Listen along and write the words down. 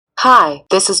Hi,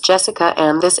 this is Jessica,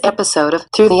 and this episode of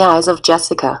Through the Eyes of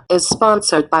Jessica is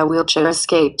sponsored by Wheelchair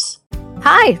Escapes.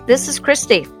 Hi, this is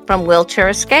Christy from Wheelchair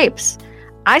Escapes.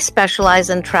 I specialize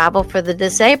in travel for the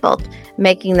disabled,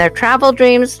 making their travel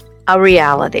dreams a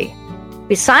reality.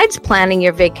 Besides planning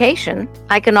your vacation,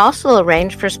 I can also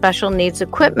arrange for special needs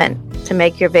equipment to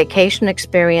make your vacation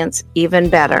experience even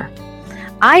better.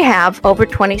 I have over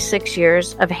 26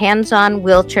 years of hands-on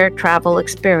wheelchair travel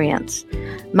experience.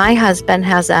 My husband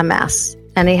has MS,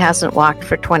 and he hasn't walked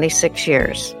for 26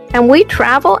 years. And we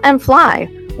travel and fly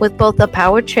with both a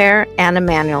power chair and a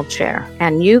manual chair,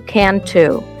 and you can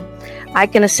too. I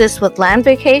can assist with land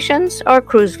vacations or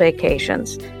cruise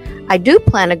vacations. I do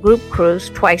plan a group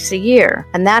cruise twice a year,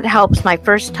 and that helps my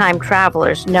first-time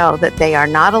travelers know that they are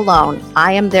not alone.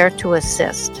 I am there to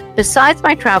assist. Besides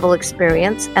my travel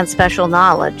experience and special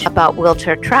knowledge about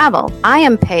wheelchair travel, I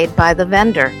am paid by the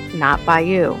vendor, not by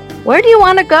you. Where do you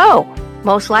want to go?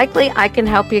 Most likely, I can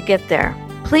help you get there.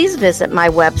 Please visit my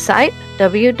website,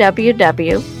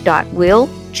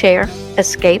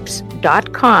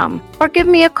 www.wheelchairescapes.com, or give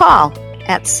me a call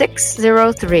at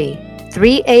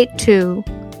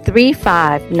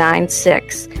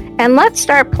 603-382-3596, and let's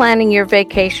start planning your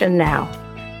vacation now.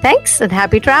 Thanks and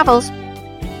happy travels.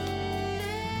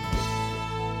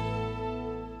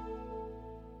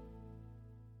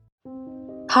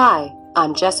 Hi,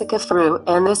 I'm Jessica Frew,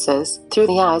 and this is Through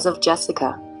the Eyes of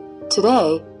Jessica.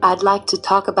 Today, I'd like to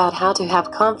talk about how to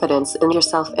have confidence in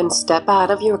yourself and step out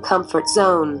of your comfort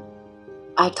zone.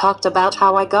 I talked about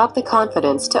how I got the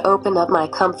confidence to open up my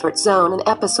comfort zone in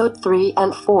episode 3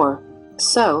 and 4.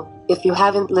 So, if you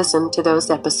haven't listened to those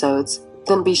episodes,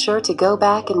 then be sure to go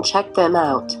back and check them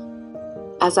out.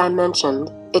 As I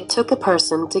mentioned, it took a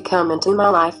person to come into my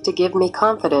life to give me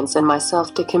confidence in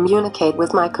myself to communicate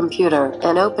with my computer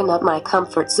and open up my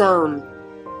comfort zone.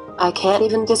 I can't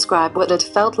even describe what it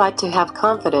felt like to have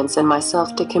confidence in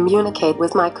myself to communicate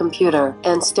with my computer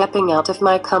and stepping out of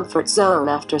my comfort zone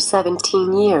after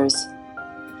 17 years.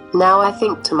 Now I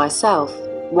think to myself,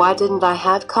 why didn't I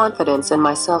have confidence in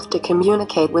myself to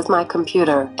communicate with my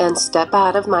computer and step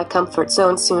out of my comfort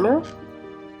zone sooner?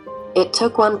 It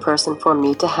took one person for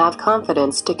me to have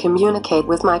confidence to communicate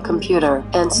with my computer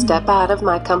and step out of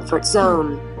my comfort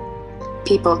zone.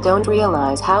 People don't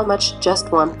realize how much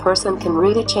just one person can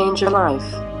really change your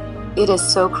life. It is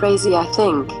so crazy, I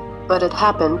think, but it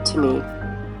happened to me.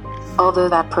 Although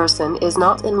that person is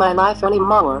not in my life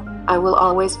anymore, I will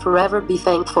always forever be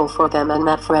thankful for them and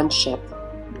that friendship.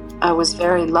 I was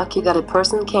very lucky that a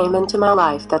person came into my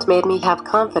life that made me have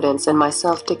confidence in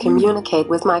myself to communicate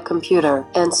with my computer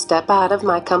and step out of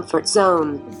my comfort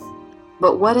zone.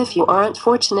 But what if you aren't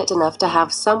fortunate enough to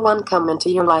have someone come into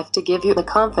your life to give you the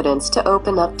confidence to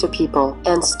open up to people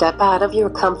and step out of your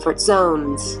comfort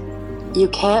zones? You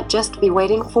can't just be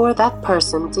waiting for that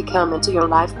person to come into your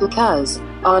life because,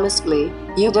 honestly,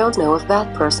 you don't know if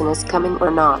that person is coming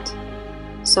or not.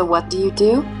 So what do?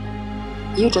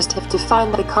 You just have to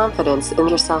find the confidence in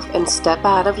yourself and step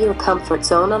out of your comfort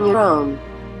zone on your own.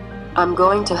 I'm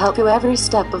going to help you every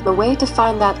step of the way to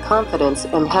find that confidence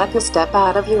and help you step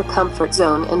out of your comfort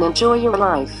zone and enjoy your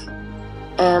life.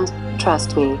 And,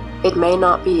 trust me, it may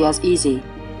not be as easy.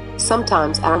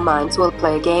 Sometimes our minds will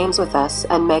play games with us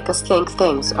and make us think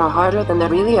things are harder than they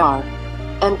really are.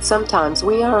 And sometimes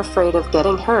we are afraid of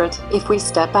getting hurt if we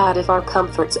step out of our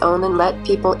comfort zone and let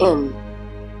people in.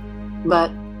 But,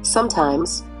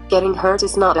 sometimes, getting hurt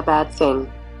is not a bad thing.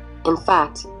 In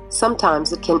fact,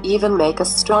 sometimes it can even make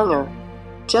us stronger.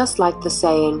 Just like the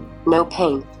saying, no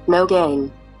pain, no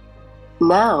gain.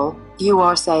 Now, you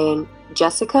are saying,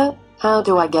 Jessica, how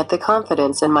do I get the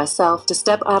confidence in myself to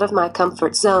step out of my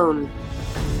comfort zone?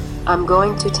 I'm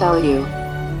going to tell you.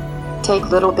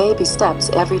 Take little baby steps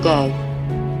every day.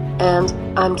 And,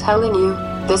 I'm telling you,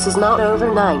 this is not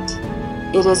overnight.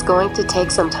 It is going to take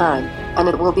some time, and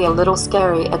it will be a little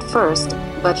scary at first,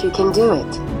 but you can do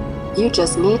it. You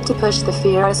just need to push the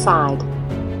fear aside.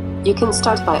 You can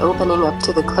start by opening up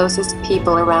to the closest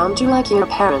people around you, like your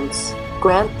parents,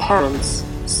 grandparents,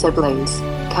 siblings,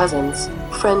 cousins,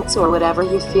 friends, or whatever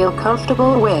you feel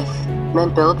comfortable with,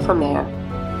 and build from there.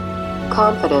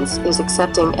 Confidence is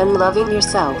accepting and loving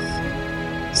yourself.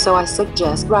 So I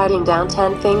suggest writing down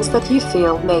 10 things that you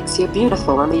feel makes you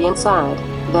beautiful on the inside,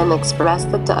 then express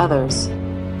that to others.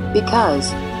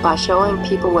 Because, by showing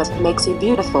people what makes you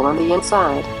beautiful on the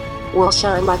inside, will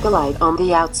shine like a light on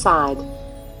the outside.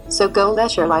 So go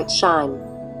let your light shine.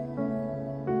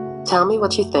 Tell me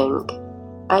what you think.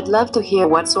 I'd love to hear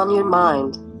what's on your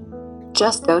mind.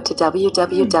 Just go to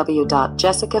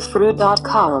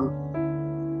www.jessicafrew.com.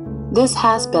 This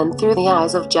has been Through the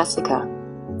Eyes of Jessica.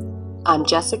 I'm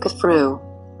Jessica Frew.